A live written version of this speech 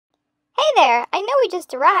there! I know we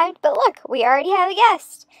just arrived, but look, we already have a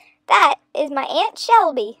guest. That is my Aunt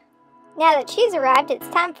Shelby. Now that she's arrived, it's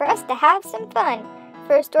time for us to have some fun.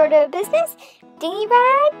 First order of business, dinghy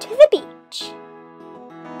ride to the beach.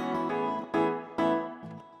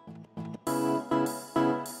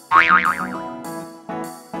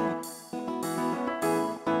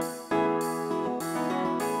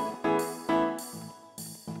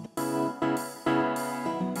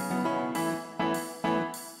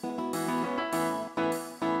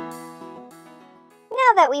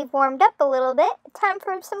 Now that we've warmed up a little bit, time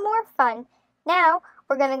for some more fun. Now,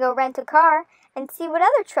 we're going to go rent a car and see what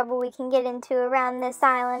other trouble we can get into around this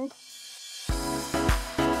island.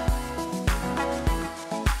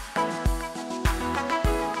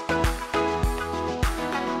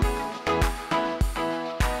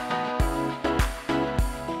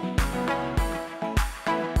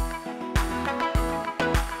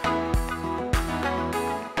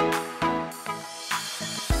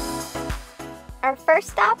 Our first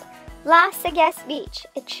stop, Las Vegas Beach.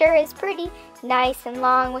 It sure is pretty, nice and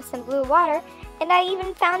long with some blue water, and I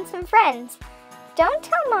even found some friends. Don't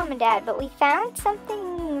tell Mom and Dad, but we found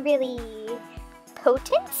something really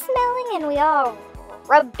potent smelling and we all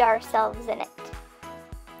rubbed ourselves in it.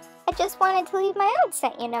 I just wanted to leave my own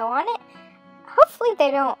scent, on it. Hopefully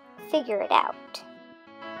they don't figure it out.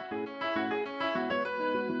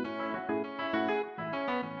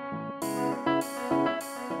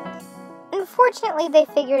 Unfortunately, they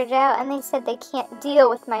figured it out and they said they can't deal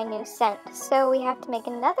with my new scent, so we have to make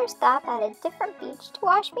another stop at a different beach to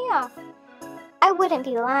wash me off. I wouldn't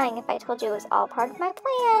be lying if I told you it was all part of my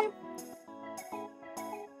plan.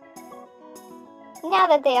 Now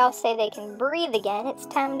that they all say they can breathe again, it's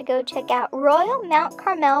time to go check out Royal Mount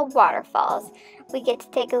Carmel Waterfalls. We get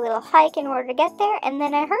to take a little hike in order to get there, and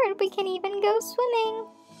then I heard we can even go swimming.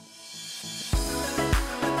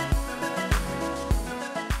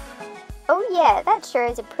 Oh yeah, that sure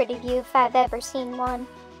is a pretty view if I've ever seen one.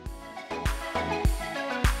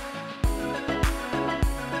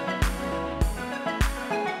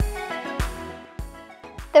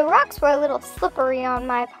 The rocks were a little slippery on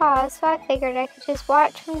my paws, so I figured I could just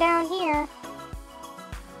watch from down here.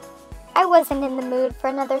 I wasn't in the mood for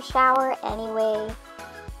another shower anyway.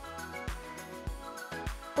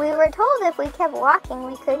 We were told if we kept walking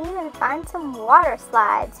we could even find some water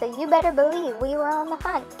slides, so you better believe we were on the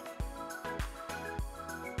hunt.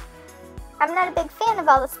 I'm not a big fan of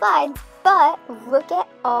all the slides, but look at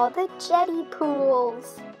all the jetty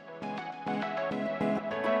pools.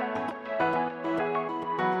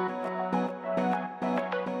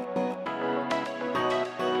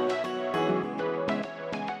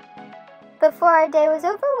 Before our day was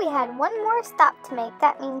over, we had one more stop to make.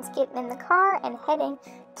 That means getting in the car and heading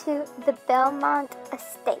to the Belmont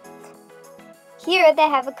Estate. Here they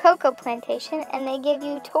have a cocoa plantation and they give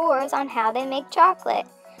you tours on how they make chocolate.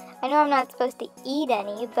 I know I'm not supposed to eat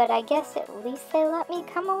any, but I guess at least they let me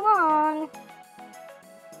come along.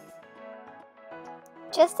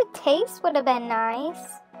 Just a taste would have been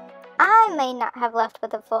nice. I may not have left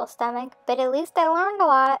with a full stomach, but at least I learned a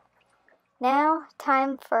lot. Now,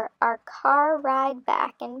 time for our car ride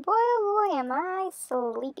back, and boy oh boy am I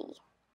sleepy.